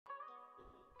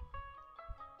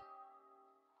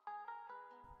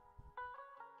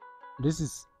This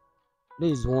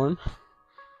is one.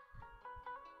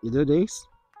 You do this,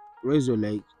 raise your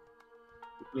leg.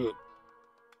 Yeah.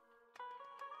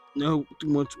 No too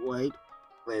much wide,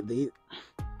 like this.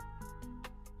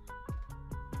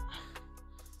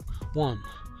 1,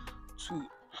 2,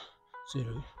 3,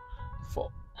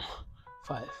 4,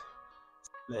 5,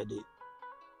 like this.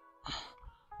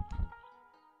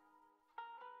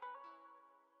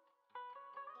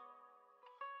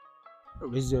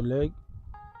 Raise your leg.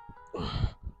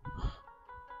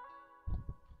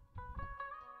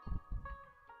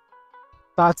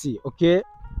 $30, okay,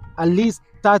 at least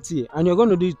 30, and you're going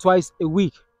to do it twice a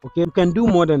week. Okay, you can do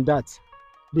more than that,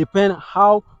 depend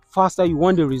how faster you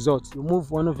want the results. You move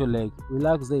one of your leg,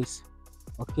 relax this,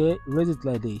 okay, raise it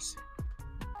like this,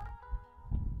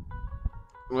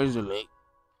 raise your leg.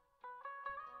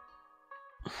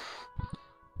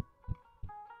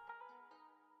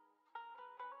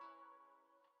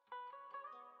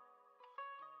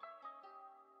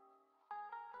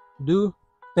 Do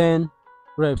 10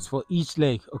 reps for each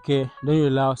leg, okay, then you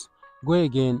relax, go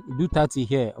again, do 30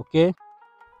 here, okay.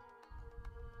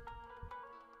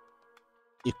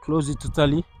 You close it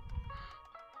totally,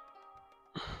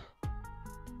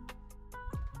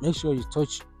 make sure you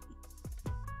touch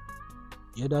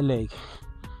the other leg.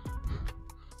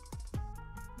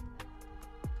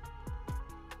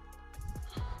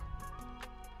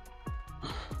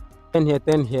 Ten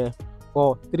here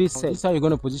for 3 sets. This is how you're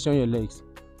going to position your legs,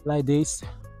 like this,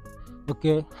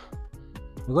 okay.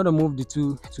 You're going to move the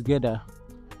two together,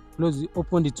 close it,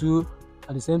 open the two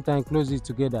at the same time, close it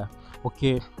together,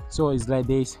 okay. So it's like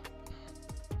this.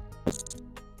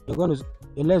 Your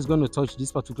leg is going to touch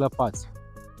this particular part,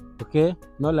 okay,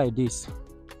 not like this,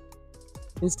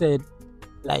 instead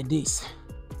like this.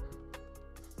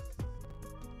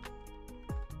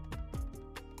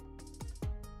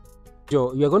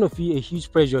 You're going to feel a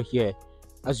huge pressure here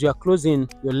as you are closing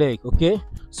your leg, okay.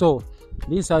 So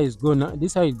this is how it's going.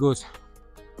 This is how it goes.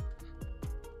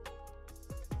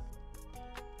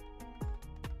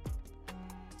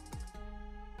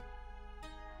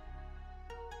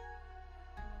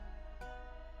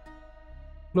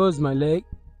 Close my leg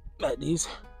like this,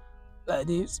 like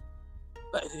this,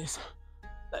 like this,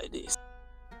 like this,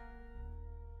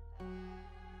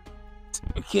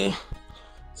 okay.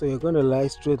 So you're going to lie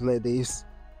straight like this,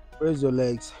 raise your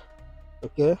legs,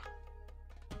 okay.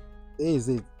 There is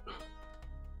it.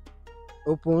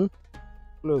 Open,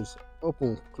 close,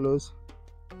 open, close.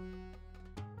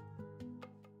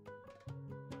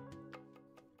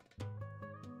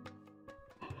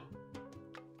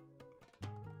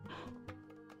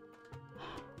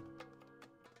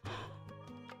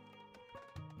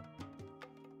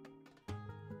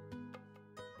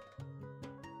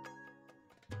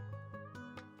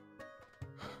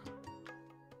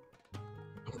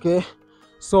 Okay,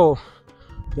 so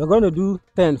you're going to do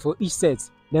 10 for each set,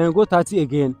 then go 30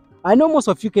 again. I know most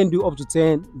of you can do up to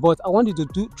 10, but I want you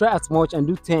to try as much and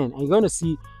do 10, and you're going to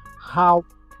see how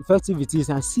effective it is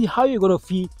and see how you're going to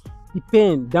feel the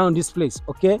pain down this place,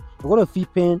 okay. You're going to feel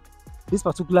pain this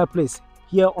particular place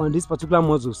here on this particular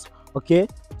muscles, okay.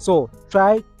 So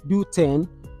try do 10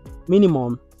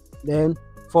 minimum, then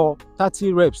for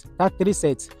 30 reps, that's 3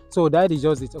 sets. So that is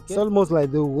just it, okay. It's almost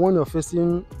like the one you're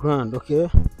facing ground, okay,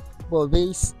 but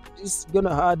this is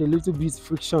gonna add a little bit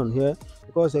friction here,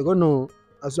 because you're gonna,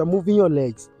 as you're moving your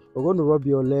legs, you're going to rub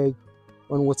your leg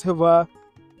on whatever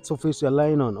surface you're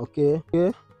lying on, okay,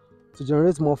 to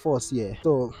generate more force here.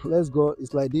 So let's go.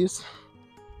 It's like this.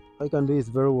 I can do it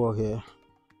very well here.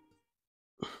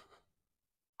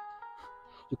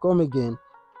 You come again,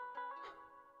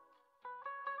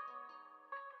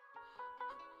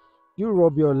 you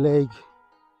rub your leg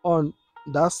on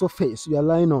that surface you are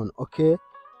lying on, okay,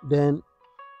 then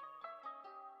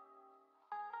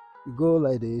you go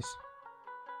like this,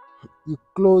 you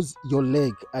close your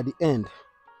leg at the end.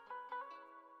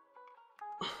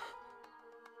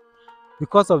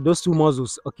 Because of those two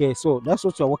muscles, okay, so that's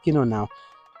what you're working on now.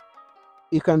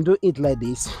 You can do it like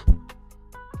this,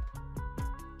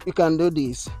 you can do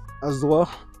this as well,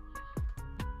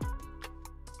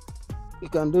 you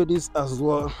can do this as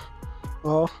well,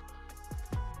 or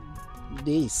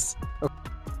this.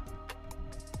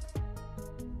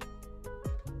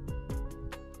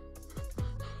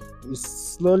 You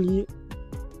slowly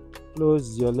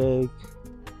close your leg,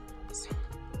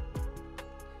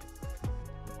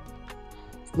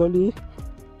 slowly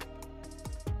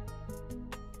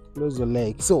close your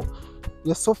leg. So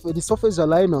the surface you're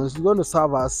lying on is going to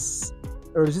serve as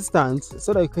a resistance,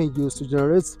 so that you can use to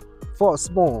generate force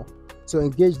more to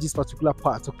engage this particular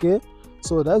part, okay.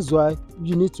 So that's why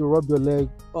you need to rub your leg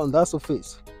on that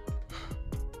surface.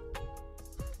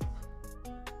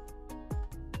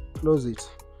 close it.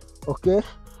 Okay,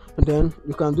 and then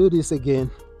you can do this again.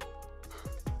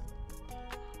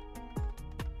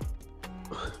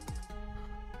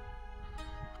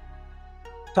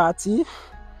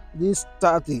 This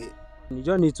 30. You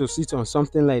just need to sit on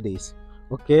something like this.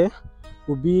 Okay,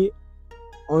 will be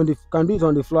on the, can do it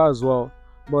on the floor as well,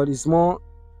 but it's more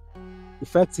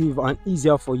effective and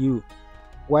easier for you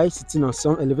while sitting on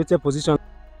some elevated position,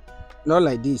 not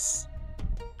like this,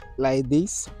 like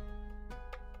this,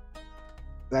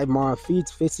 like my feet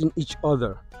facing each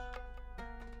other,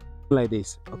 like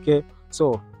this. Okay,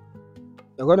 so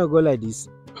you're gonna go like this.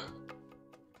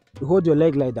 You hold your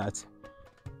leg like that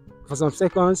for some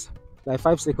seconds, like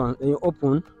 5 seconds, then you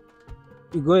open,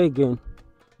 you go again,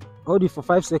 hold it for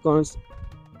 5 seconds.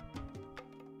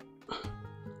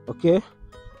 Okay,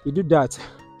 you do that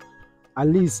at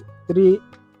least 3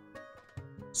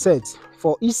 sets.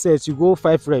 For each set you go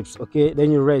 5 reps. Okay,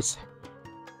 then you rest.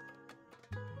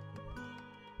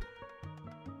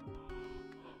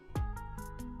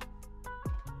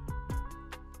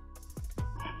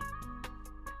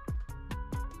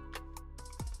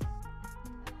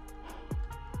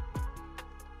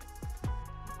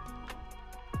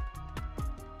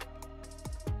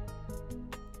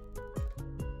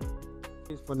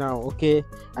 For now, okay,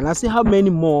 and I see how many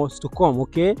more to come.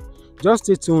 Okay, just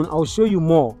stay tuned. I'll show you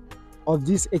more of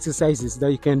these exercises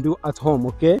that you can do at home.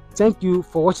 Okay, thank you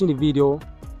for watching the video.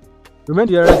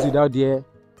 Remember, the rest without there,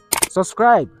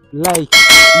 subscribe, like,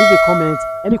 leave a comment.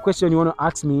 Any question you want to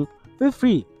ask me, feel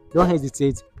free, don't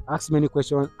hesitate, ask me any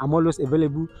question. I'm always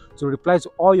available to reply to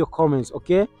all your comments.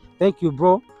 Okay, thank you,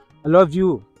 bro. I love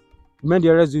you. Remember,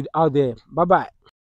 the rest out there. Bye bye.